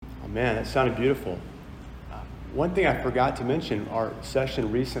Man, that sounded beautiful. One thing I forgot to mention, our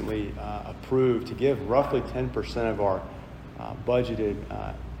session recently approved to give roughly 10% of our budgeted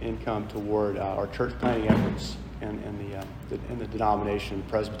income toward our church planting efforts in the denomination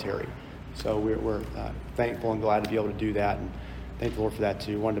presbytery. So we're thankful and glad to be able to do that, and thank the Lord for that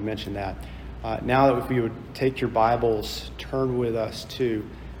too. Wanted to mention that. Now, if you would take your Bibles, turn with us to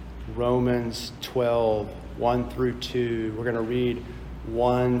Romans 12, 1 through 2. We're going to read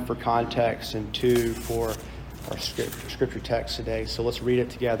 1 for context and 2 for our scripture text today. So let's read it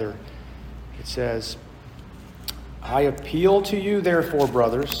together. It says, I appeal to you, therefore,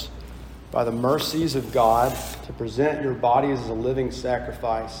 brothers, by the mercies of God, to present your bodies as a living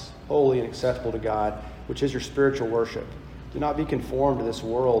sacrifice, holy and acceptable to God, which is your spiritual worship. Do not be conformed to this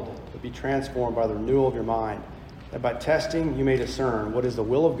world, but be transformed by the renewal of your mind, that by testing you may discern what is the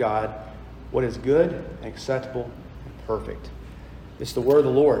will of God, what is good and acceptable and perfect. This is the word of the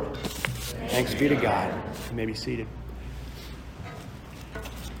Lord. Thanks be to God. You may be seated.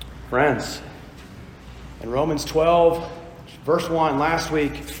 Friends, in Romans 12, verse 1, last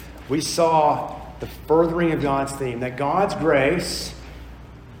week, we saw the furthering of God's theme, that God's grace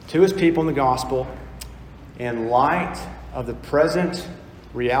to his people in the gospel, in light of the present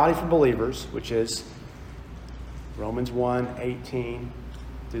reality for believers, which is Romans 1:18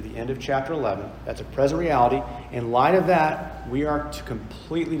 through the end of chapter 11. That's a present reality. In light of that, we are to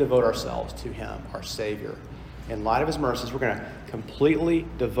completely devote ourselves to him, our Savior. In light of his mercies, we're going to completely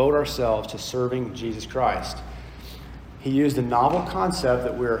devote ourselves to serving Jesus Christ. He used a novel concept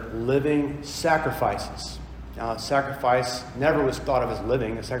that we're living sacrifices. Now, sacrifice never was thought of as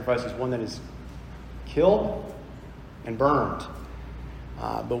living. A sacrifice is one that is killed and burned.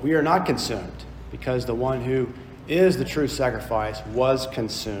 But we are not consumed, because the one who is the true sacrifice was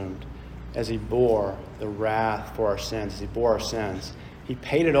consumed as he bore the wrath for our sins, as he bore our sins. He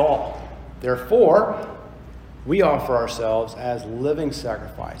paid it all. Therefore, we offer ourselves as living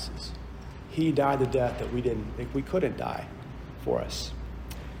sacrifices. He died the death that we couldn't die for us.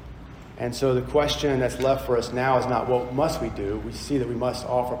 And so the question that's left for us now is not what must we do. We see that we must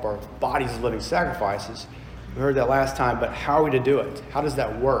offer up our bodies as living sacrifices. We heard that last time, but how are we to do it? How does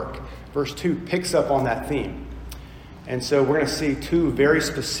that work? Verse 2 picks up on that theme. And so we're going to see two very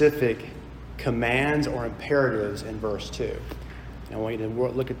specific commands or imperatives in verse 2. And I want you to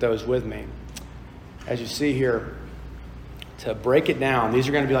look at those with me. As you see here, to break it down, these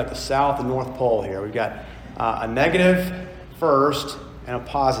are going to be like the South and North Pole here. We've got a negative first and a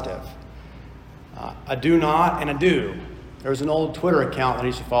positive. A do not and a do. There's an old Twitter account that I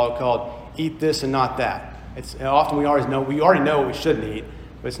used to follow called Eat This and Not That. Often we already know what we shouldn't eat,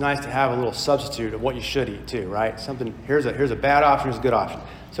 but it's nice to have a little substitute of what you should eat too, right? Here's a bad option, here's a good option.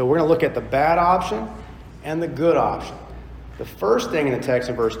 So we're going to look at the bad option and the good option. The first thing in the text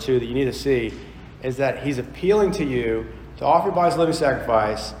in verse 2 that you need to see is that he's appealing to you to offer your bodies as a living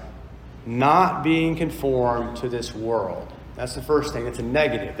sacrifice, not being conformed to this world. That's the first thing. It's a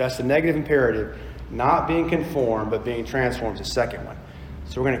negative. That's the negative imperative. Not being conformed, but being transformed is the second one.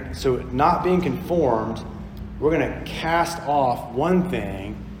 So not being conformed, we're going to cast off one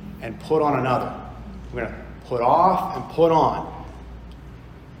thing and put on another. We're going to put off and put on.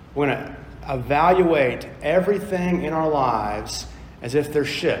 We're going to evaluate everything in our lives as if they're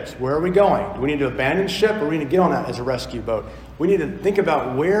ships. Where are we going? Do we need to abandon ship, or do we need to get on that as a rescue boat? We need to think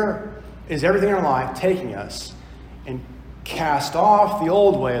about where is everything in our life taking us, and cast off the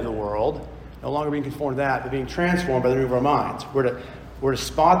old way of the world, no longer being conformed to that, but being transformed by the renewal of our minds. We're to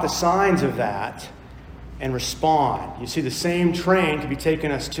spot the signs of that and respond. You see, the same train could be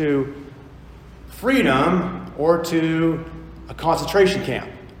taking us to freedom or to a concentration camp,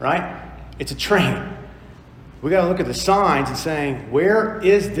 right? It's a train. We got to look at the signs and saying, where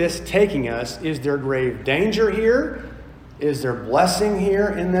is this taking us? Is there grave danger here? Is there blessing here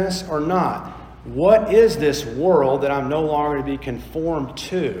in this or not? What is this world that I'm no longer to be conformed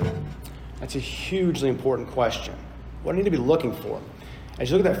to? That's a hugely important question. What do I need to be looking for? As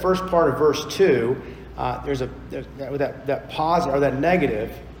you look at that first part of verse 2, that positive or that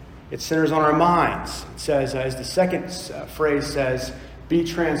negative, it centers on our minds. It says, as the second phrase says, be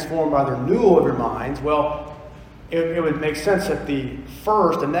transformed by the renewal of your minds. Well, it would make sense that the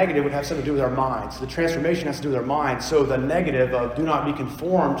negative would have something to do with our minds. The transformation has to do with our minds. So the negative of do not be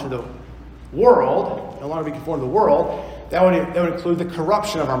conformed to the world, no longer be conformed to the world, that would include the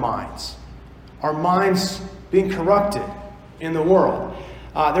corruption of our minds. Our minds being corrupted in the world.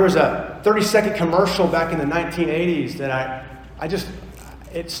 There was a 30-second commercial back in the 1980s that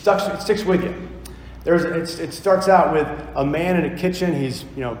it sticks with you. It starts out with a man in a kitchen. He's,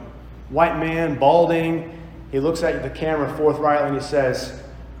 white man, balding. He looks at the camera forthrightly and he says,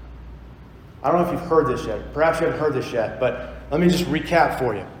 I don't know if you've heard this yet. Perhaps you haven't heard this yet, but let me just recap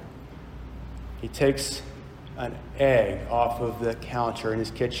for you. He takes an egg off of the counter in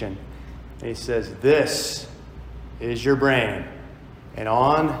his kitchen, and he says, "This is your brain." And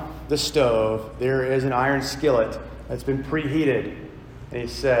on the stove, there is an iron skillet that's been preheated. And he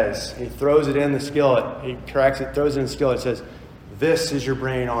says, he throws it in the skillet. He cracks it, throws it in the skillet, and says, "This is your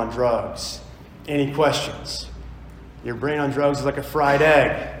brain on drugs." Any questions? Your brain on drugs is like a fried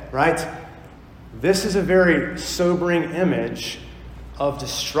egg, right? This is a very sobering image of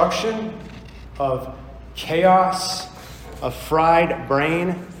destruction, of chaos, of fried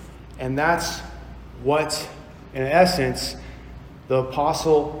brain. And that's what, in essence, the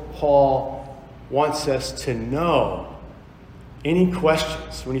Apostle Paul wants us to know. Any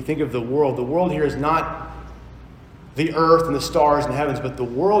questions when you think of the world here is not the earth and the stars and the heavens, but the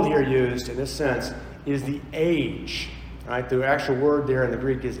world here used in this sense is the age. Right? The actual word there in the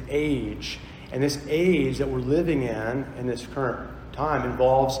Greek is age. And this age that we're living in this current time,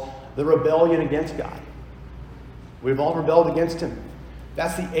 involves the rebellion against God. We've all rebelled against Him.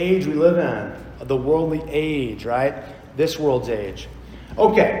 That's the age we live in, the worldly age, right? This world's age.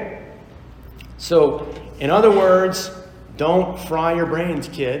 Okay. So, in other words, don't fry your brains,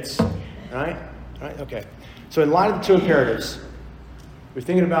 kids. Right? Okay. So, in light of the two imperatives, we're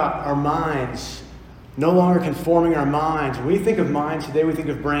thinking about our minds, no longer conforming our minds. When we think of minds today, we think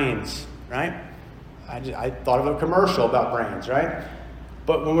of brains, right? I thought of a commercial about brains, right?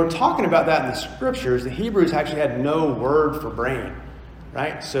 But when we're talking about that in the scriptures, the Hebrews actually had no word for brain,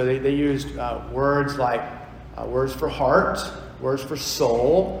 right? So they used words like words for heart, words for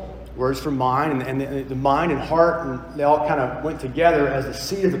soul, words for mind, and the mind and heart, and they all kind of went together as the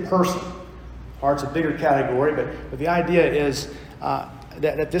seat of the person. Heart's a bigger category, but the idea is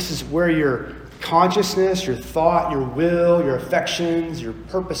that this is where your consciousness, your thought, your will, your affections, your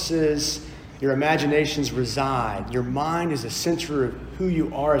purposes, your imaginations reside. Your mind is the center of who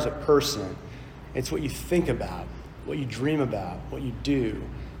you are as a person. It's what you think about, what you dream about, what you do,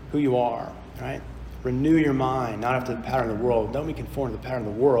 who you are, right? Renew your mind, not after the pattern of the world. Don't be conformed to the pattern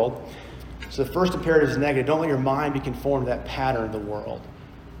of the world. So the first imperative is negative. Don't let your mind be conformed to that pattern of the world.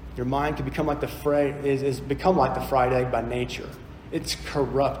 Your mind can become like the fried egg by nature. It's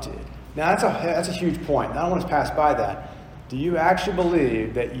corrupted. Now that's a huge point. I don't want to pass by that. Do you actually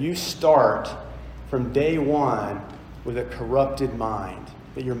believe that you start from day one with a corrupted mind?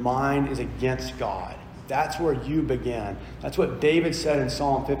 That your mind is against God? That's where you begin. That's what David said in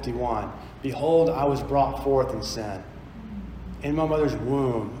Psalm 51. "Behold, I was brought forth in sin. In my mother's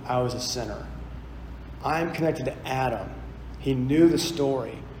womb, I was a sinner." I am connected to Adam. He knew the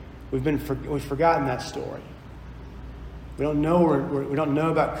story. We've forgotten that story. We don't know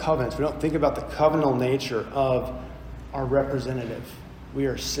about covenants. We don't think about the covenantal nature of our representative. We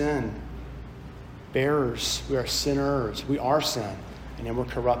are sin bearers. We are sinners. We are sin. And then we're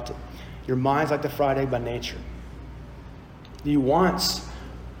corrupted. Your mind's like the fried egg by nature. You once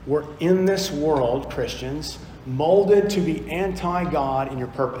were in this world, Christians, molded to be anti-God in your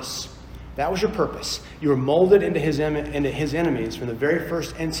purpose. That was your purpose. You were molded into his enemies from the very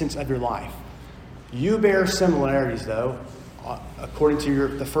first instance of your life. You bear similarities, though, according to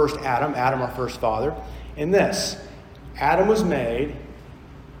the first Adam, our first father, in this. Adam was made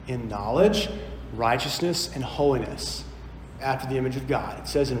in knowledge, righteousness, and holiness after the image of God. It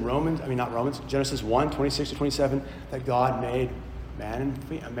says in Genesis 1, 26 to 27, that God made man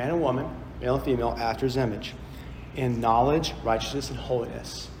and woman, male and female, after his image, in knowledge, righteousness, and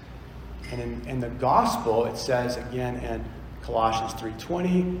holiness. And in the gospel, it says again in Colossians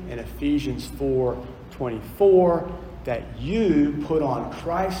 3:20 and Ephesians 4:24 that you put on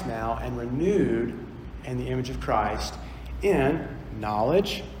Christ now and renewed in the image of Christ in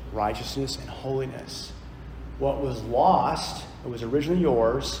knowledge, righteousness, and holiness. What was lost, it was originally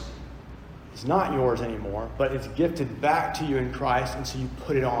yours, is not yours anymore, but it's gifted back to you in Christ, and so you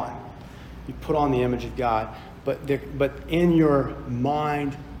put it on. You put on the image of God. But in your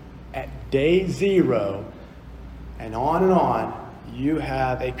mind at day zero and on, you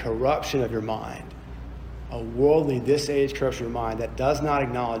have a corruption of your mind. A worldly, this age corruption of your mind that does not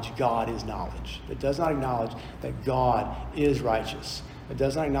acknowledge God is knowledge. That does not acknowledge that God is righteous. It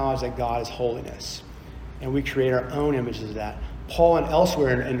does not acknowledge that God is holiness. And we create our own images of that. Paul and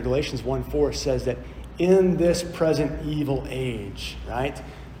elsewhere in Galatians 1:4 says that in this present evil age, right?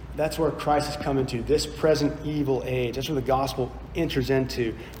 That's where Christ has come into, this present evil age. That's where the gospel enters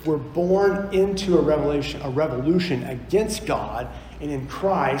into. We're born into a revolution against God, and in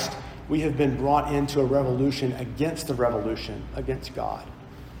Christ, we have been brought into a revolution against the revolution against God.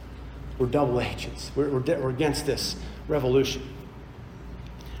 We're double agents. We're against this revolution.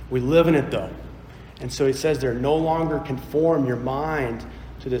 We live in it, though. And so he says there, no longer conform your mind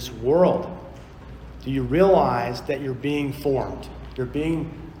to this world. Do you realize that you're being formed? You're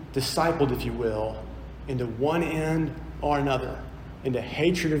being discipled, if you will, into one end or another, into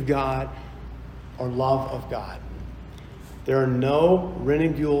hatred of God or love of God. There are no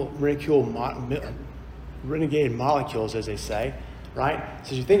renegade molecules, as they say, right?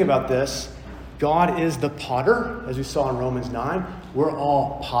 So as you think about this, God is the potter, as we saw in Romans 9. We're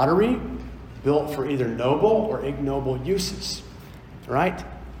all pottery, built for either noble or ignoble uses, right?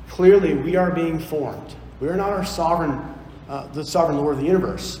 Clearly, we are being formed. We are not the sovereign Lord of the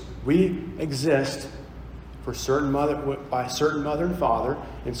universe. We exist by certain mother and father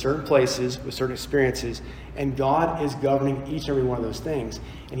in certain places with certain experiences, and God is governing each and every one of those things,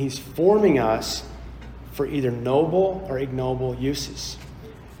 and he's forming us for either noble or ignoble uses.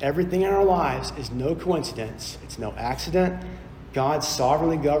 Everything in our lives is no coincidence. It's no accident. God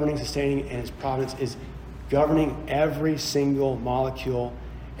sovereignly governing, sustaining, and his providence is governing every single molecule.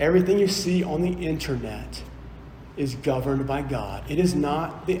 Everything you see on the internet is governed by God. It is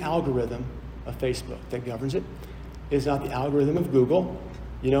not the algorithm of Facebook that governs it. It is not the algorithm of Google.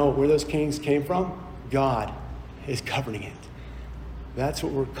 You know where those kings came from? God is governing it. That's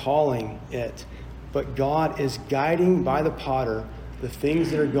what we're calling it. But God is guiding by the potter the things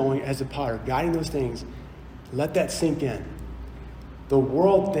that are going as the potter, guiding those things. Let that sink in. The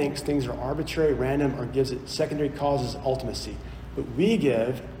world thinks things are arbitrary, random, or gives it secondary causes ultimacy. But we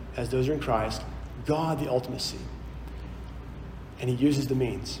give, as those who are in Christ, God the ultimacy. And he uses the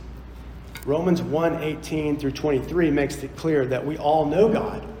means. Romans 1:18 through 23 makes it clear that we all know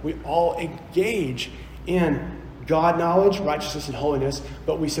God. We all engage in God knowledge, righteousness, and holiness,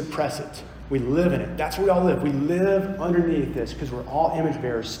 but we suppress it. We live in it. That's where we all live. We live underneath this because we're all image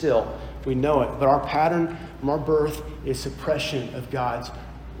bearers still. We know it. But our pattern from our birth is suppression of God's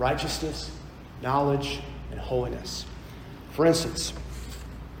righteousness, knowledge, and holiness. For instance,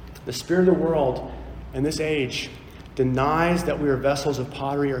 the spirit of the world in this age denies that we are vessels of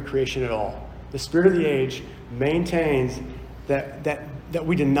pottery or creation at all. The spirit of the age maintains that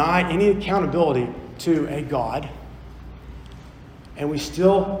we deny any accountability to a God, and we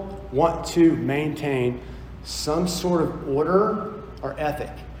still want to maintain some sort of order or ethic.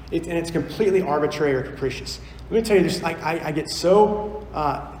 And it's completely arbitrary or capricious. Let me tell you this, I get so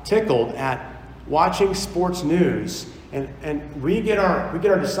tickled at watching sports news, and we get our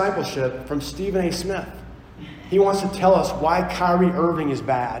discipleship from Stephen A. Smith. He wants to tell us why Kyrie Irving is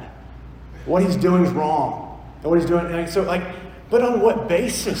bad, what he's doing is wrong, and what he's doing. And so, but on what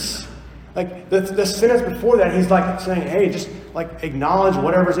basis? The sentence before that, he's saying, "Hey, just acknowledge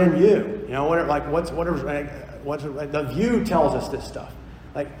whatever's in you. You know, whatever the View tells us this stuff.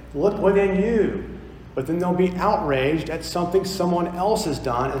 Look within you." But then they'll be outraged at something someone else has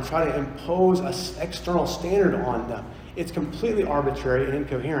done and try to impose an external standard on them. It's completely arbitrary and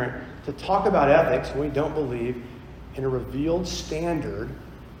incoherent to talk about ethics when we don't believe in a revealed standard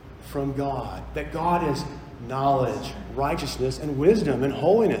from God. That God is knowledge, righteousness, and wisdom and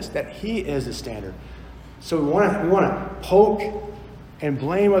holiness. That he is the standard. So we want to poke and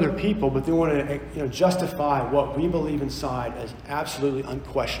blame other people, but then want to justify what we believe inside as absolutely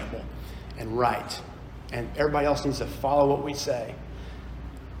unquestionable and right. And everybody else needs to follow what we say.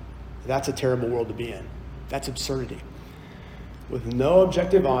 That's a terrible world to be in. That's absurdity. With no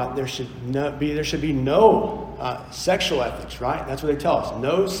objective ought, there should be no sexual ethics, right? That's what they tell us.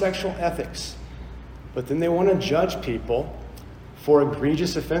 No sexual ethics. But then they want to judge people for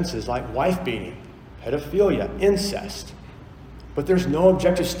egregious offenses like wife beating, pedophilia, incest. But there's no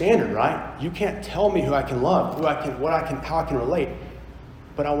objective standard, right? You can't tell me who I can love, how I can relate.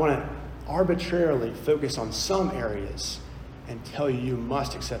 But I want to arbitrarily focus on some areas and tell you you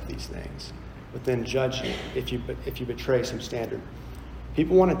must accept these things, but then judge you if you betray some standard.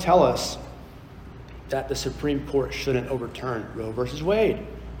 People want to tell us that the Supreme Court shouldn't overturn Roe versus Wade.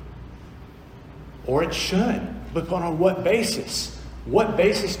 Or it should, but on what basis? What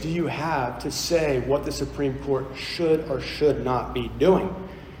basis do you have to say what the Supreme Court should or should not be doing?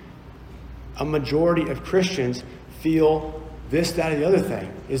 A majority of Christians feel this, that, or the other thing.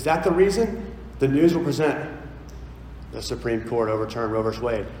 Is that the reason? The news will present the Supreme Court overturned Roe versus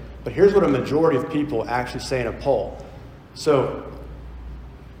Wade. But here's what a majority of people actually say in a poll. So,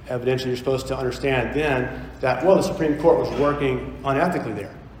 evidently you're supposed to understand then that, the Supreme Court was working unethically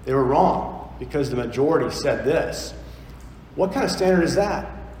there. They were wrong because the majority said this. What kind of standard is that?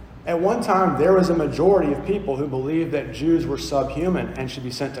 At one time, there was a majority of people who believed that Jews were subhuman and should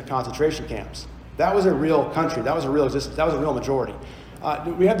be sent to concentration camps. That was a real country. That was a real existence. That was a real majority.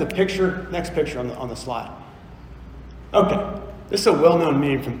 We have the next picture on the slide. Okay. This is a well-known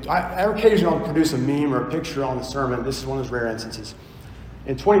meme. I occasionally I'll produce a meme or a picture on the sermon. This is one of those rare instances.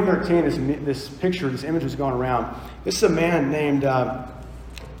 In 2013, this image was going around. This is a man named,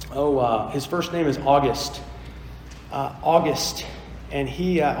 his first name is August. August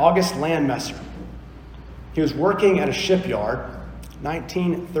Landmesser. He was working at a shipyard,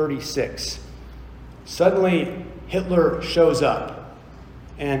 1936. Suddenly, Hitler shows up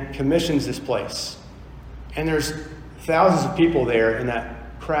and commissions this place. And there's thousands of people there in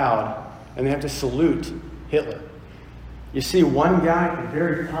that crowd, and they have to salute Hitler. You see one guy at the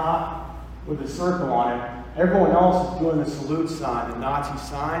very top with a circle on it. Everyone else is doing the salute sign, the Nazi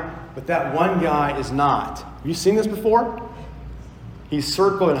sign, but that one guy is not. Have you seen this before? He's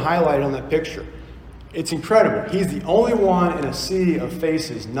circled and highlighted on that picture. It's incredible. He's the only one in a sea of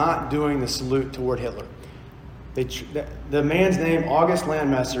faces not doing the salute toward Hitler. The man's name, August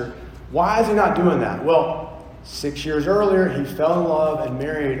Landmesser. Why is he not doing that? Well, 6 years earlier, he fell in love and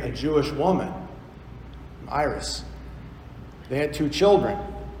married a Jewish woman, Iris. They had 2 children.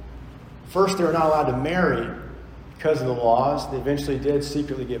 First, they were not allowed to marry because of the laws. They eventually did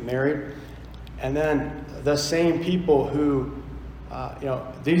secretly get married. And then the same people who,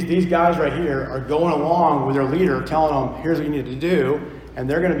 these guys right here are going along with their leader, telling them, here's what you need to do. And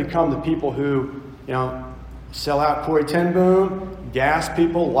they're going to become the people who, sell out Corrie ten Boom, gas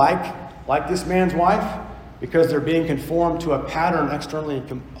people like this man's wife, because they're being conformed to a pattern externally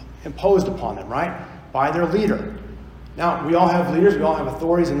imposed upon them, right? By their leader. Now, we all have leaders, we all have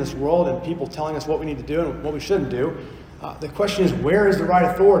authorities in this world, and people telling us what we need to do and what we shouldn't do. The question is, where is the right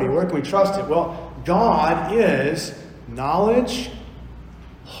authority? Where can we trust it? Well, God is knowledge,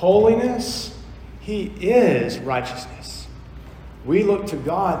 holiness. He is righteousness. We look to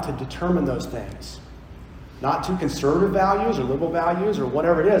God to determine those things. Not to conservative values or liberal values or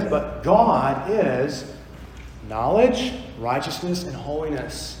whatever it is, but God is knowledge, righteousness, and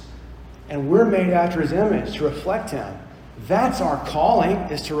holiness. And we're made after his image to reflect him. That's our calling,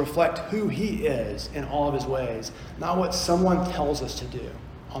 is to reflect who he is in all of his ways, not what someone tells us to do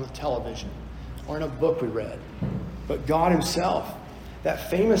on the television or in a book we read, but God himself. That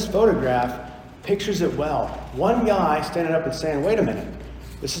famous photograph pictures it well. One guy standing up and saying, wait a minute,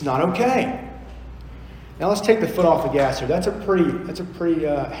 this is not okay. Now let's take the foot off the gas here. That's a pretty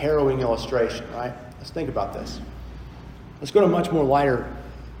harrowing illustration, right? Let's think about this. Let's go to a much more lighter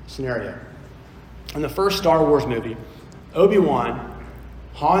scenario. In the first Star Wars movie, Obi-Wan,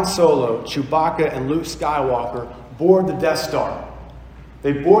 Han Solo, Chewbacca, and Luke Skywalker board the Death Star.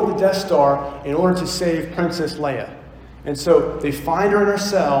 They board the Death Star in order to save Princess Leia. And so they find her in her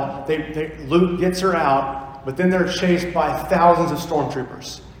cell, Luke gets her out, but then they're chased by thousands of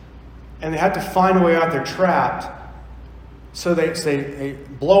stormtroopers. And they have to find a way out, they're trapped. So they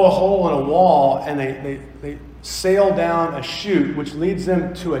blow a hole in a wall and they sail down a chute which leads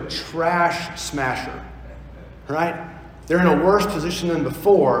them to a trash smasher. Right? They're in a worse position than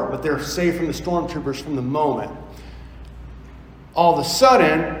before, but they're safe from the stormtroopers from the moment. All of a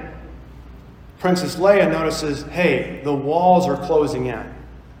sudden, Princess Leia notices, hey, the walls are closing in,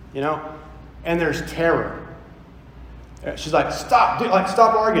 and there's terror. She's like, stop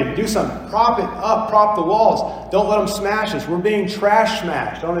arguing, do something, prop it up, prop the walls. Don't let them smash us. We're being trash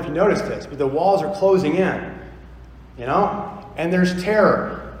smashed. I don't know if you noticed this, but the walls are closing in, and there's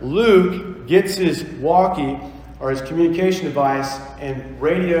terror. Luke gets his walkie or his communication device and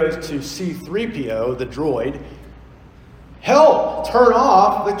radios to C-3PO, the droid, help, turn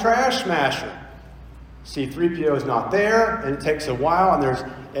off the trash smasher. C-3PO is not there, and it takes a while,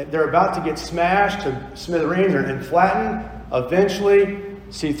 and they're about to get smashed to smithereens and flattened. Eventually,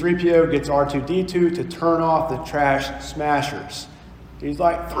 C-3PO gets R2-D2 to turn off the trash smashers. He's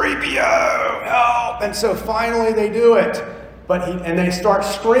like, 3PO, help! And so finally they do it. And they start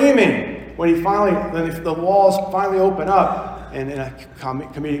screaming when the walls finally open up. And in a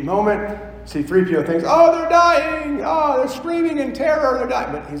comedic moment, C-3PO thinks, oh, they're dying! Oh, they're screaming in terror, they're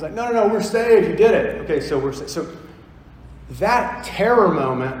dying. But he's like, no, we're saved, you did it. Okay, so we're saved. So that terror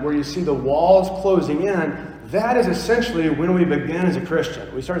moment where you see the walls closing in, that is essentially when we begin as a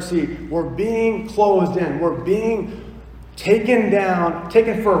Christian. We start to see we're being closed in. We're being taken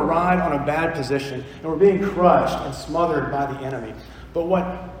for a ride on a bad position, and we're being crushed and smothered by the enemy. But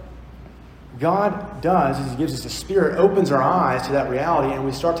what God does is he gives us the Spirit, opens our eyes to that reality, and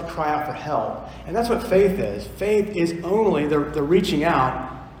we start to cry out for help. And that's what faith is. Faith is only the reaching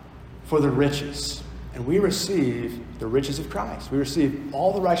out for the riches. And we receive the riches of Christ. We receive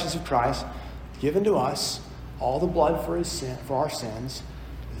all the righteousness of Christ given to us, all the blood for our sins.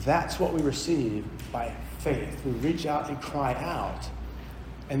 That's what we receive by faith. We reach out and cry out.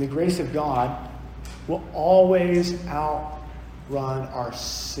 And the grace of God will always outrun our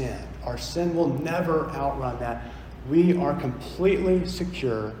sin. Our sin will never outrun that. We are completely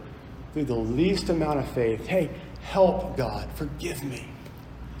secure through the least amount of faith. Hey, help God, forgive me,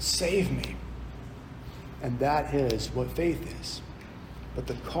 save me. And that is what faith is. But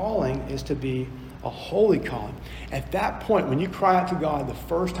the calling is to be a holy calling. At that point, when you cry out to God the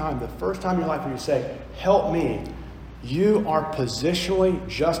first time in your life when you say, help me, you are positionally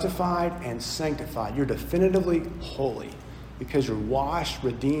justified and sanctified. You're definitively holy because you're washed,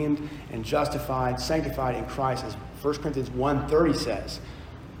 redeemed, and justified, sanctified in Christ, as 1 Corinthians 1:30 says.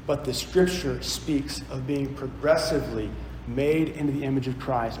 But the Scripture speaks of being progressively made into the image of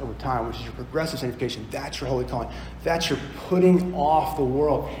Christ over time, which is your progressive sanctification. That's your holy calling. That's your putting off the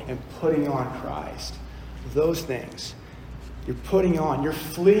world and putting on Christ. Those things. You're putting on. You're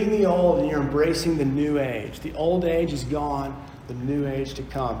fleeing the old and you're embracing the new age. The old age is gone, the new age to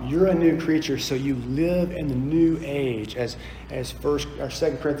come. You're a new creature, so you live in the new age. As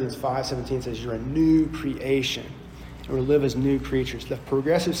 2 Corinthians 5:17 says, you're a new creation. And we live as new creatures. The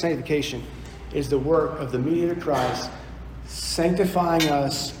progressive sanctification is the work of the mediator Christ, sanctifying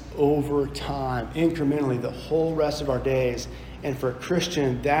us over time, incrementally, the whole rest of our days. And for a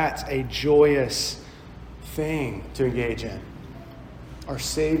Christian, that's a joyous thing to engage in. Our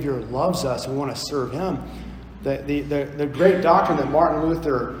Savior loves us and we want to serve Him. The great doctrine that Martin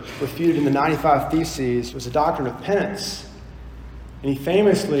Luther refuted in the 95 Theses was the doctrine of penance. And he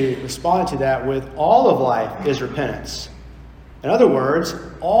famously responded to that with, all of life is repentance. In other words,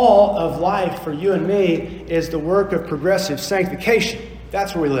 all of life for you and me is the work of progressive sanctification.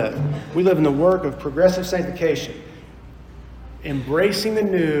 That's where we live. We live in the work of progressive sanctification. Embracing the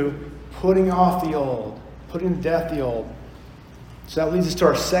new, putting off the old, putting to death the old. So that leads us to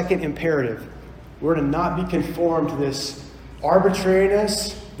our second imperative. We're to not be conformed to this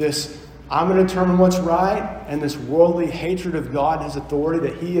arbitrariness, this I'm going to determine what's right, and this worldly hatred of God and His authority,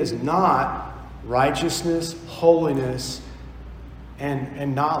 that He is not righteousness, holiness,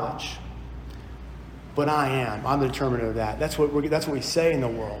 and knowledge. But I am. I'm the determiner of that. That's what we say in the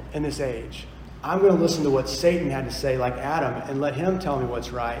world, in this age. I'm going to listen to what Satan had to say, like Adam, and let him tell me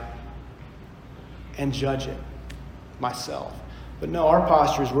what's right and judge it myself. But no, our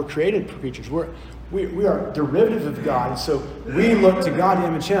posture is we're created creatures. We are derivative of God. And so we look to God to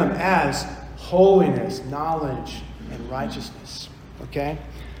image Him as holiness, knowledge, and righteousness. Okay?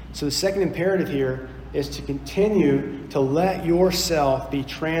 So the second imperative here is to continue to let yourself be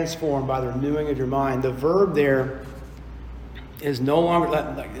transformed by the renewing of your mind. The verb there is no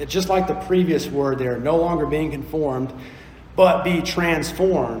longer, just like the previous word there, no longer being conformed, but be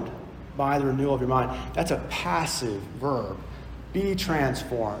transformed by the renewal of your mind. That's a passive verb. Be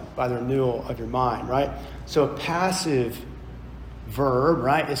transformed by the renewal of your mind, right? So a passive verb,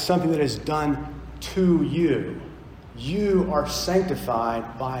 right, is something that is done to you. You are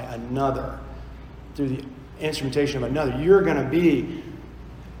sanctified by another through the instrumentation of another. You're going to be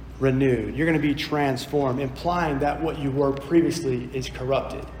renewed. You're going to be transformed, implying that what you were previously is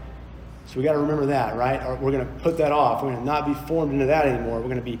corrupted. So we got to remember that, right? Or we're going to put that off. We're going to not be formed into that anymore. We're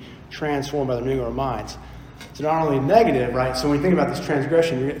going to be transformed by the renewing of our minds. So not only negative, right? So when we think about this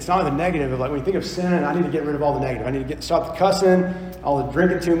transgression, it's not the negative of like when you think of sin, I need to get rid of all the negative. I need to stop the cussing, all the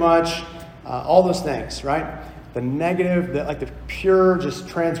drinking too much, all those things, right? The negative, the pure just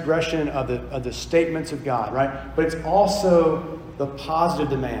transgression of the statements of God, right? But it's also the positive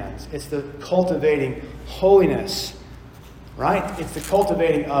demands. It's the cultivating holiness, right? It's the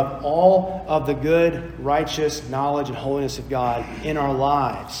cultivating of all of the good, righteous knowledge and holiness of God in our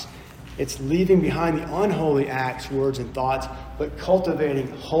lives. It's leaving behind the unholy acts, words, and thoughts, but cultivating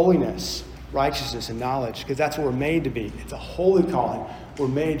holiness, righteousness, and knowledge, because that's what we're made to be. It's a holy calling. We're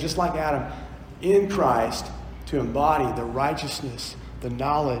made, just like Adam, in Christ to embody the righteousness, the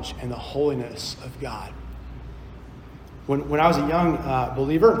knowledge, and the holiness of God. When I was a young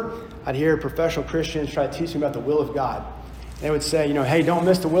believer, I'd hear professional Christians try to teach me about the will of God. They would say, hey, don't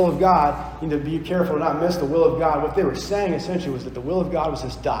miss the will of God. You need to be careful to not miss the will of God. What they were saying essentially was that the will of God was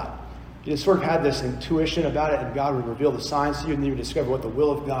this dot. You just sort of had this intuition about it, and God would reveal the signs to you, and you would discover what the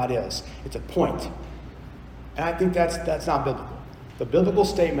will of God is. It's a point. And I think that's not biblical. The biblical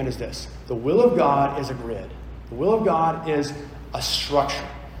statement is this. The will of God is a grid. The will of God is a structure.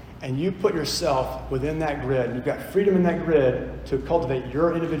 And you put yourself within that grid, and you've got freedom in that grid to cultivate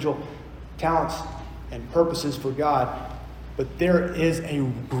your individual talents and purposes for God. But there is a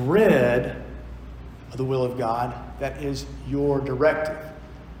grid of the will of God that is your directive.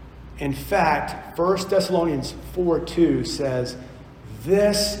 In fact, 1 Thessalonians 4:2 says,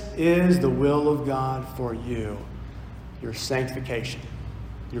 this is the will of God for you, your sanctification,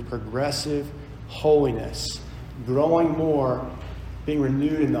 your progressive holiness, growing more, being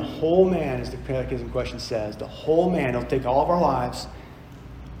renewed in the whole man, as the catechism question says. The whole man. He'll take all of our lives,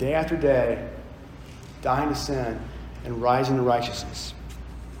 day after day, dying to sin and rising to righteousness.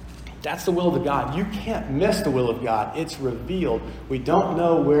 That's the will of God. You can't miss the will of God. It's revealed. We don't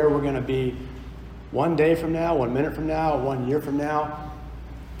know where we're going to be 1 day from now, 1 minute from now, 1 year from now,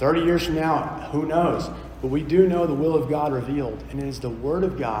 30 years from now. Who knows? But we do know the will of God revealed. And it is the Word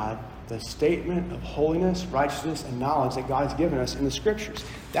of God, the statement of holiness, righteousness, and knowledge that God has given us in the Scriptures.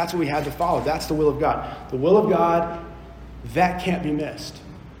 That's what we have to follow. That's the will of God. The will of God, that can't be missed.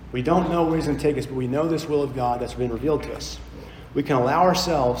 We don't know where He's going to take us, but we know this will of God that's been revealed to us. We can allow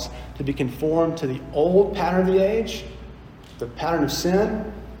ourselves to be conformed to the old pattern of the age, the pattern of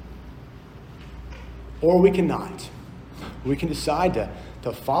sin, or we cannot. We can decide to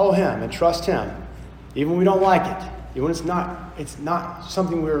follow Him and trust Him, even when we don't like it, even when it's not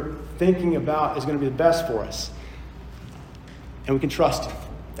something we're thinking about is going to be the best for us. And we can trust Him.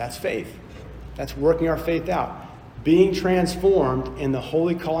 That's faith. That's working our faith out. Being transformed in the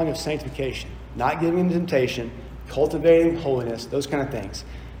holy calling of sanctification, not giving in to temptation, cultivating holiness, those kind of things.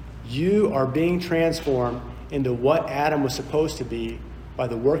 You are being transformed into what Adam was supposed to be by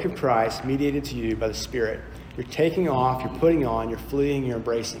the work of Christ mediated to you by the Spirit. You're taking off, you're putting on, you're fleeing, you're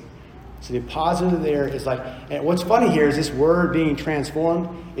embracing. So the positive there is like, and what's funny here is this word being transformed,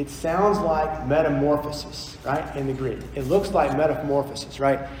 it sounds like metamorphosis, right, in the Greek. It looks like metamorphosis,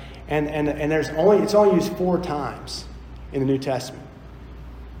 right? And it's only used 4 times in the New Testament.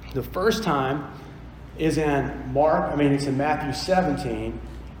 The first time is in it's in Matthew 17,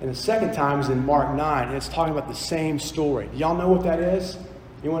 and the second time is in Mark 9, and it's talking about the same story. Do y'all know what that is?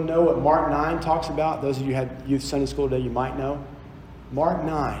 Anyone know what Mark 9 talks about? Those of you who had youth Sunday school today, you might know. Mark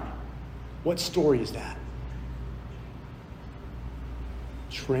 9. What story is that?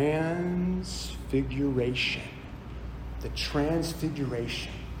 Transfiguration. The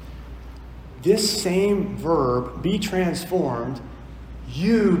transfiguration. This same verb, be transformed,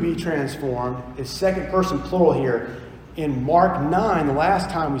 you be transformed, is second person plural here. In Mark 9, the last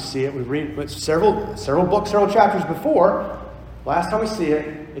time we see it, we read several books, several chapters before. Last time we see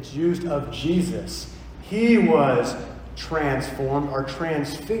it, it's used of Jesus. He was transformed or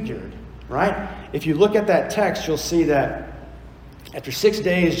transfigured, right? If you look at that text, you'll see that after 6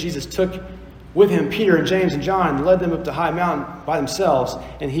 days, Jesus took with him Peter and James and John and led them up to high mountain by themselves,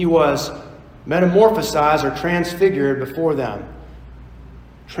 and he was metamorphosized or transfigured before them,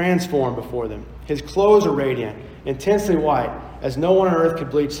 transformed before them. His clothes are radiant, intensely white, as no one on earth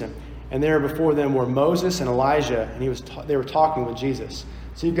could bleach them. And there before them were Moses and Elijah, and they were talking with Jesus.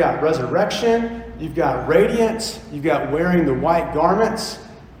 So you've got resurrection, you've got radiance, you've got wearing the white garments,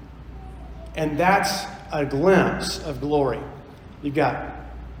 and that's a glimpse of glory. You've got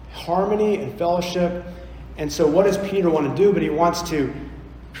harmony and fellowship. And so what does Peter want to do? But he wants to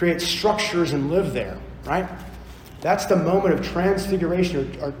create structures and live there, right? That's the moment of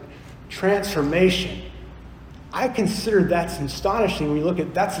transfiguration or transformation. I consider that's astonishing when you look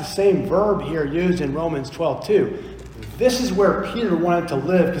at, that's the same verb here used in Romans 12 too. This is where Peter wanted to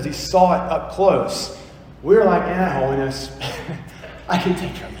live because he saw it up close. We're like, holiness, I can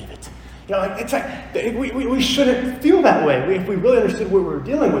take it or leave it. You know, it's like, we shouldn't feel that way. If we really understood what we're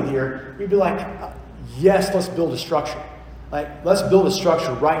dealing with here, we'd be like, yes, let's build a structure. Like, let's build a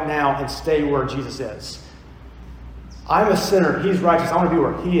structure right now and stay where Jesus is. I'm a sinner. He's righteous. I want to be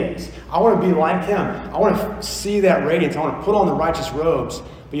where He is. I want to be like Him. I want to see that radiance. I want to put on the righteous robes.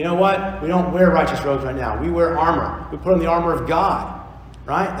 But you know what? We don't wear righteous robes right now. We wear armor. We put on the armor of God.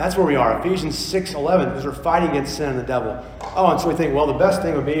 Right? That's where we are. Ephesians 6:11, because we're fighting against sin and the devil. Oh, and so we think, well, the best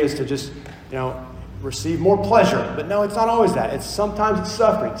thing would be is to just, receive more pleasure. But no, it's not always that. Sometimes it's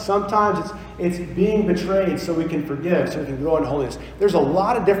suffering. Sometimes it's being betrayed so we can forgive, so we can grow in holiness. There's a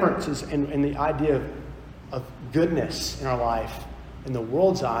lot of differences in the idea of goodness in our life in the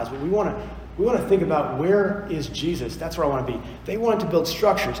world's eyes, but we want to think about, where is Jesus? That's where I want to be. They wanted to build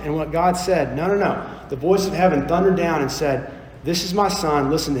structures, and what God said, no. The voice of heaven thundered down and said, this is my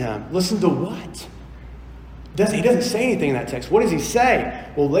son, listen to him. Listen to what? He doesn't say anything in that text. What does he say?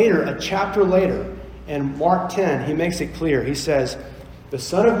 Well, later, a chapter later, in Mark 10, he makes it clear. He says, the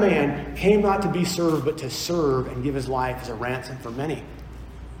Son of Man came not to be served, but to serve and give his life as a ransom for many.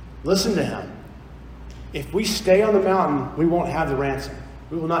 Listen to him. If we stay on the mountain, we won't have the ransom.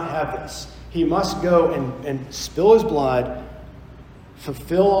 We will not have this. He must go and spill his blood,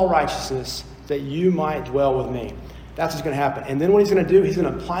 fulfill all righteousness, that you might dwell with me. That's what's going to happen. And then what he's going to do, he's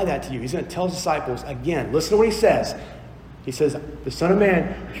going to apply that to you. He's going to tell his disciples, again, listen to what he says. He says, the Son of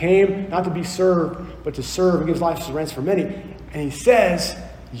Man came not to be served, but to serve and give his life as a ransom for many. And he says,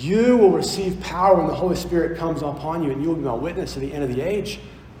 You will receive power when the Holy Spirit comes upon you, and you will be my witness to the end of the age.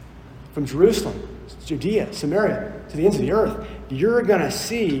 From Jerusalem, Judea, Samaria, to the ends of the earth. You're going to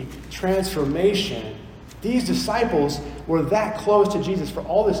see transformation. These disciples were that close to Jesus for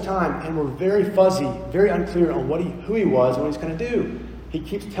all this time and were very fuzzy, very unclear on who he was and what he's going to do. He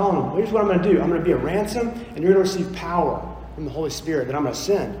keeps telling them, here's what I'm going to do. I'm going to be a ransom, and you're going to receive power from the Holy Spirit that I'm going to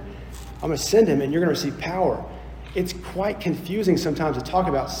send. I'm going to send him, and you're going to receive power. It's quite confusing sometimes to talk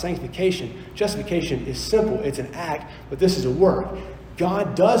about sanctification. Justification is simple. It's an act, but this is a work.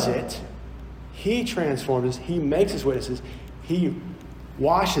 God does it. He transforms us. He makes us witnesses. He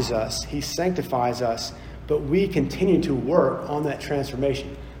washes us. He sanctifies us. But we continue to work on that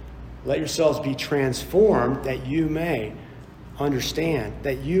transformation. Let yourselves be transformed that you may understand,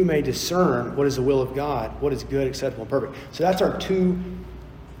 that you may discern what is the will of God, what is good, acceptable, and perfect. So that's our two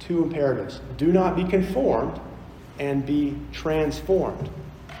imperatives. Do not be conformed and be transformed.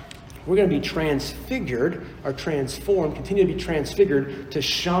 We're going to be transfigured or transformed, continue to be transfigured to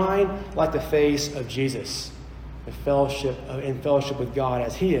shine like the face of Jesus, in fellowship with God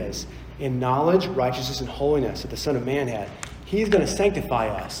as he is, in knowledge, righteousness, and holiness that the Son of Man had. He's going to sanctify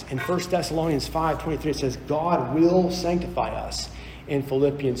us. In 1 Thessalonians 5:23, it says, God will sanctify us. In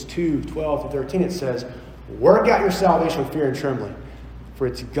Philippians 2:12-13, it says, work out your salvation with fear and trembling, for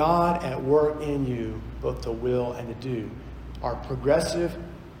it's God at work in you, both to will and to do. Our progressive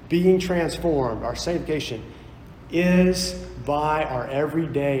being transformed, our sanctification, is by our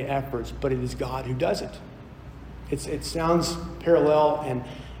everyday efforts, but it is God who does it. It sounds parallel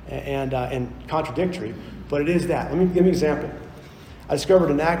and contradictory, but it is that. Let me give you an example. I discovered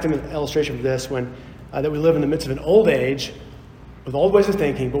an active illustration for this when that we live in the midst of an old age with old ways of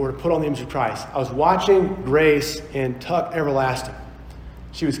thinking, but we're to put on the image of Christ. I was watching Grace in Tuck Everlasting.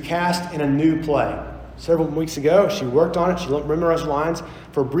 She was cast in a new play. Several weeks ago, she worked on it. She memorized lines.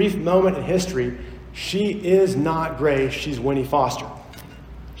 For a brief moment in history, she is not Grace. She's Winnie Foster.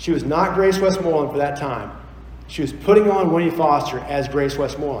 She was not Grace Westmoreland for that time. She was putting on Winnie Foster as Grace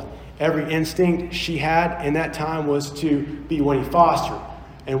Westmoreland. Every instinct she had in that time was to be Winnie Foster.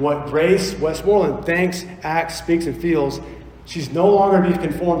 And what Grace Westmoreland thinks, acts, speaks, and feels, she's no longer to be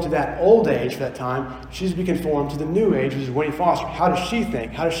conformed to that old age for that time. She's to be conformed to the new age, which is Winnie Foster. How does she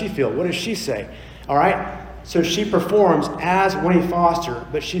think? How does she feel? What does she say? All right? So she performs as Winnie Foster,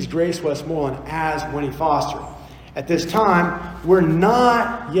 but she's Grace Westmoreland as Winnie Foster. At this time, we're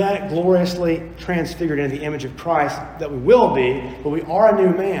not yet gloriously transfigured into the image of Christ that we will be, but we are a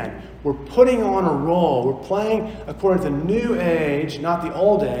new man. We're putting on a role. We're playing according to the new age, not the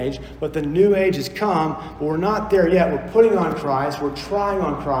old age, but the new age has come, but we're not there yet. We're putting on Christ. We're trying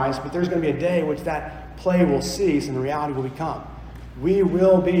on Christ, but there's going to be a day in which that play will cease and the reality will become. We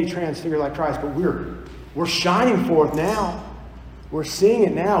will be transfigured like Christ, but we're shining forth now. We're seeing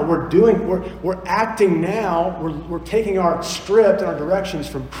it now. We're acting now. We're taking our script and our directions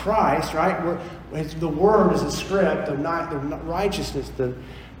from Christ, right? The Word is the script. The righteousness,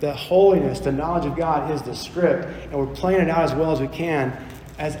 the holiness, the knowledge of God is the script. And we're playing it out as well as we can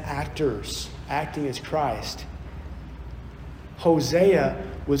as actors, acting as Christ. Hosea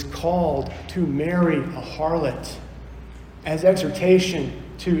was called to marry a harlot as exhortation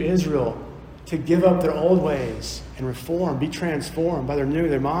to Israel to give up their old ways and reform, be transformed by their renewing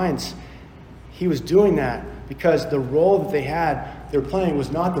their minds. He was doing that because the role that they were playing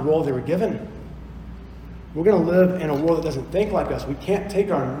was not the role they were given. We're going to live in a world that doesn't think like us. We can't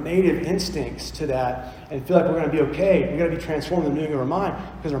take our native instincts to that and feel like we're going to be okay. We've got to be transformed in the renewing of our mind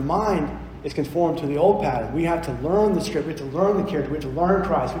because our mind is conformed to the old pattern. We have to learn the script. We have to learn the character. We have to learn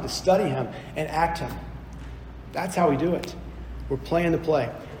Christ. We have to study him and act him. That's how we do it. We're playing the play.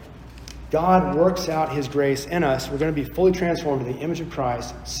 God works out his grace in us. We're going to be fully transformed in the image of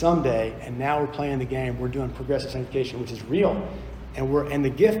Christ someday, and now we're playing the game. We're doing progressive sanctification, which is real. And the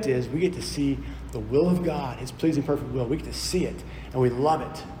gift is we get to see the will of God, his pleasing, perfect will. We get to see it, and we love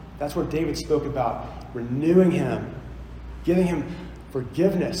it. That's what David spoke about, renewing him, giving him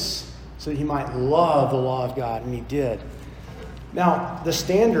forgiveness so that he might love the law of God, and he did. Now, the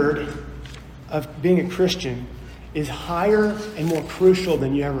standard of being a Christian is higher and more crucial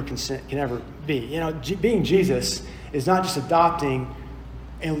than you ever can ever be. You know, being Jesus is not just adopting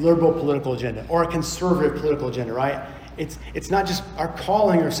a liberal political agenda or a conservative political agenda, right? It's not just our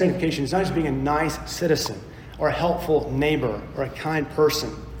calling or sanctification. It's not just being a nice citizen or a helpful neighbor or a kind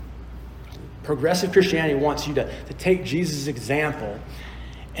person. Progressive Christianity wants you to take Jesus' example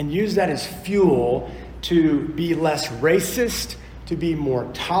and use that as fuel to be less racist, to be more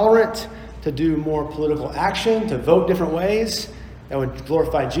tolerant, to do more political action, to vote different ways. that would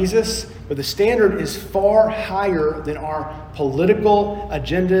glorify Jesus, but the standard is far higher than our political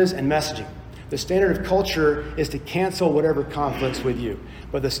agendas and messaging. The standard of culture is to cancel whatever conflicts with you,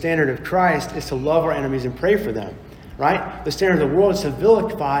 but the standard of Christ is to love our enemies and pray for them. Right? The standard of the world is to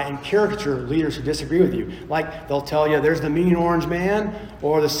vilify and caricature leaders who disagree with you. Like they'll tell you there's the mean orange man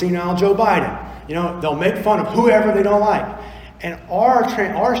or the senile Joe Biden. They'll make fun of whoever they don't like. And our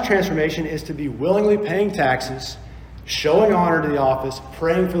transformation is to be willingly paying taxes, showing honor to the office,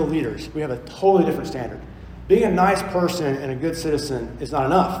 praying for the leaders. We have a totally different standard. Being a nice person and a good citizen is not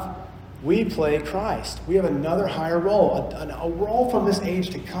enough. We play Christ. We have another higher role, a role from this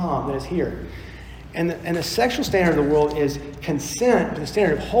age to come that is here. And the sexual standard of the world is consent, but the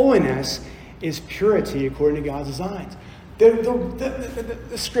standard of holiness is purity according to God's designs.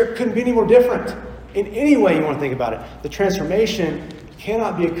 The script couldn't be any more different in any way you want to think about it. The transformation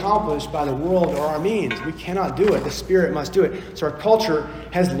cannot be accomplished by the world or our means. We cannot do it. The Spirit must do it. So our culture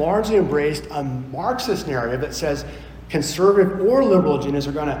has largely embraced a Marxist narrative that says conservative or liberal agendas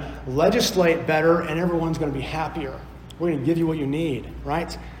are going to legislate better and everyone's going to be happier. We're going to give you what you need,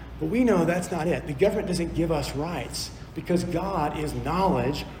 right? But we know that's not it. The government doesn't give us rights because God is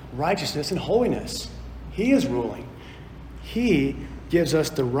knowledge, righteousness, and holiness. He is ruling. He gives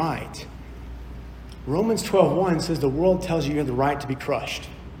us the right. Romans 12:1 says the world tells you have the right to be crushed.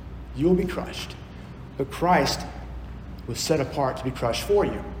 You will be crushed. But Christ was set apart to be crushed for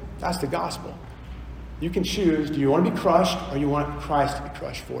you. That's the gospel. You can choose, do you want to be crushed or you want Christ to be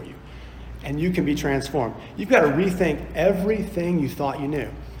crushed for you? And you can be transformed. You've got to rethink everything you thought you knew.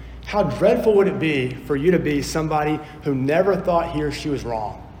 How dreadful would it be for you to be somebody who never thought he or she was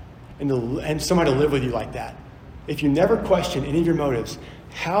wrong and somebody to live with you like that? If you never question any of your motives,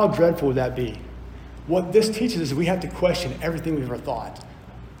 how dreadful would that be? What this teaches is we have to question everything we've ever thought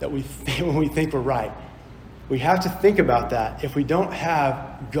that when we think we're right. We have to think about that if we don't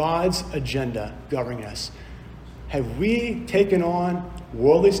have God's agenda governing us. Have we taken on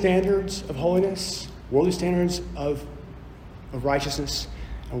worldly standards of holiness, worldly standards of righteousness,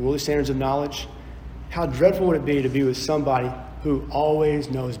 and worldly standards of knowledge? How dreadful would it be to be with somebody who always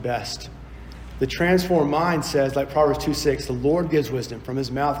knows best? The transformed mind says, like Proverbs 2:6, the Lord gives wisdom. From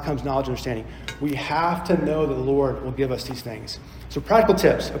his mouth comes knowledge and understanding. We have to know that the Lord will give us these things. So practical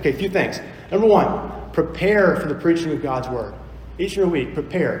tips. Okay, a few things. Number one, prepare for the preaching of God's word. Each and every week,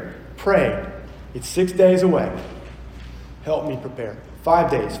 prepare. Pray. It's 6 days away. Help me prepare. 5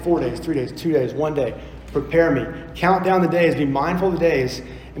 days, 4 days, 3 days, 2 days, 1 day. Prepare me. Count down the days. Be mindful of the days.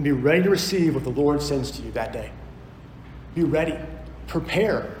 And be ready to receive what the Lord sends to you that day. Be ready.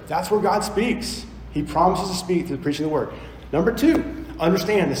 Prepare. That's where God speaks. He promises to speak through the preaching of the word. Number two,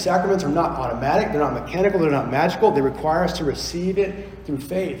 understand the sacraments are not automatic. They're not mechanical. They're not magical. They require us to receive it through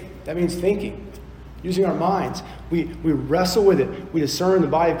faith. That means thinking, using our minds. We wrestle with it. We discern the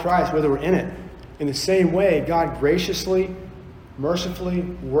body of Christ, whether we're in it. In the same way, God graciously, mercifully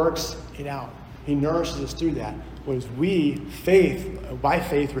works it out. He nourishes us through that. Whereas we, by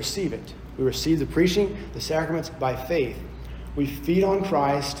faith, receive it. We receive the preaching, the sacraments by faith. We feed on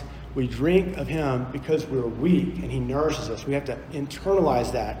Christ. We drink of him because we're weak and he nourishes us. We have to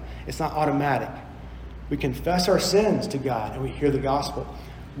internalize that. It's not automatic. We confess our sins to God and we hear the gospel.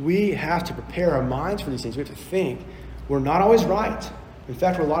 We have to prepare our minds for these things. We have to think. We're not always right. In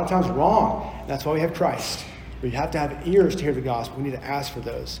fact, we're a lot of times wrong. And that's why we have Christ. We have to have ears to hear the gospel. We need to ask for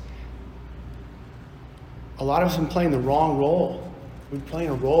those. A lot of us have been playing the wrong role. We've been playing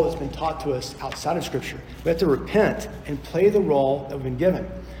a role that's been taught to us outside of Scripture. We have to repent and play the role that we've been given.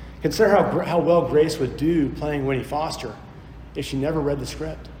 Consider how well Grace would do playing Winnie Foster if she never read the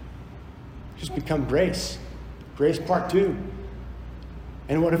script. Just become Grace. Grace Part 2.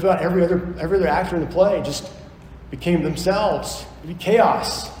 And what about every other actor in the play just became themselves? It'd be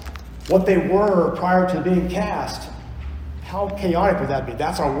chaos. What they were prior to being cast. How chaotic would that be?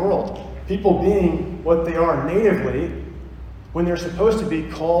 That's our world. People being what they are natively when they're supposed to be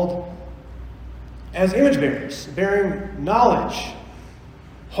called as image bearers, bearing knowledge,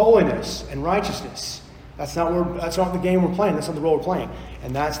 holiness, and righteousness. That's not the game we're playing. That's not the role we're playing.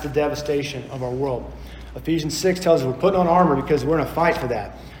 And that's the devastation of our world. Ephesians 6 tells us we're putting on armor because we're in a fight for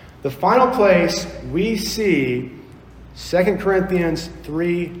that. The final place we see 2 Corinthians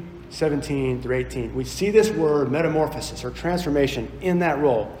 3:17 through 18. We see this word metamorphosis or transformation in that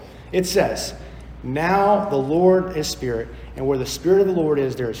role. It says, now the Lord is Spirit, and where the Spirit of the Lord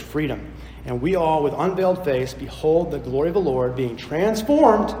is, there is freedom. And we all, with unveiled face, behold the glory of the Lord, being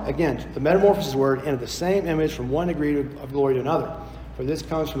transformed, again, the metamorphosis word, into the same image from one degree of glory to another. For this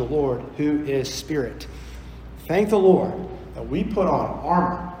comes from the Lord, who is Spirit. Thank the Lord that we put on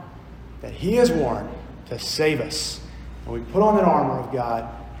armor that he has worn to save us. When we put on that armor of God,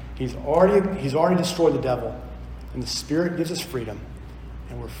 He's already destroyed the devil. And the Spirit gives us freedom.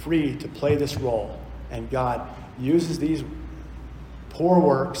 And we're free to play this role. And God uses these poor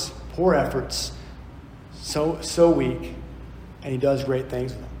works, poor efforts, so weak, and He does great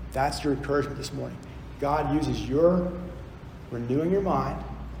things with them. That's your encouragement this morning. God uses your renewing your mind,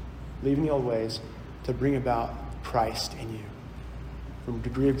 leaving the old ways, to bring about Christ in you. From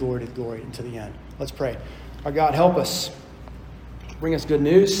degree of glory to glory until the end. Let's pray. Our God, help us. Bring us good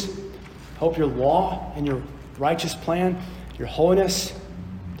news. Help your law and your righteous plan, your holiness,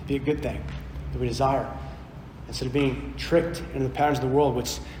 to be a good thing that we desire. Instead of being tricked into the patterns of the world,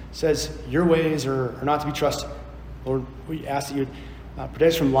 which says your ways are not to be trusted. Lord, we ask that you protect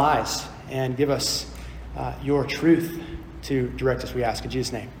us from lies and give us your truth to direct us, we ask in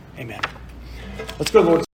Jesus' name. Amen. Let's go to the Lord.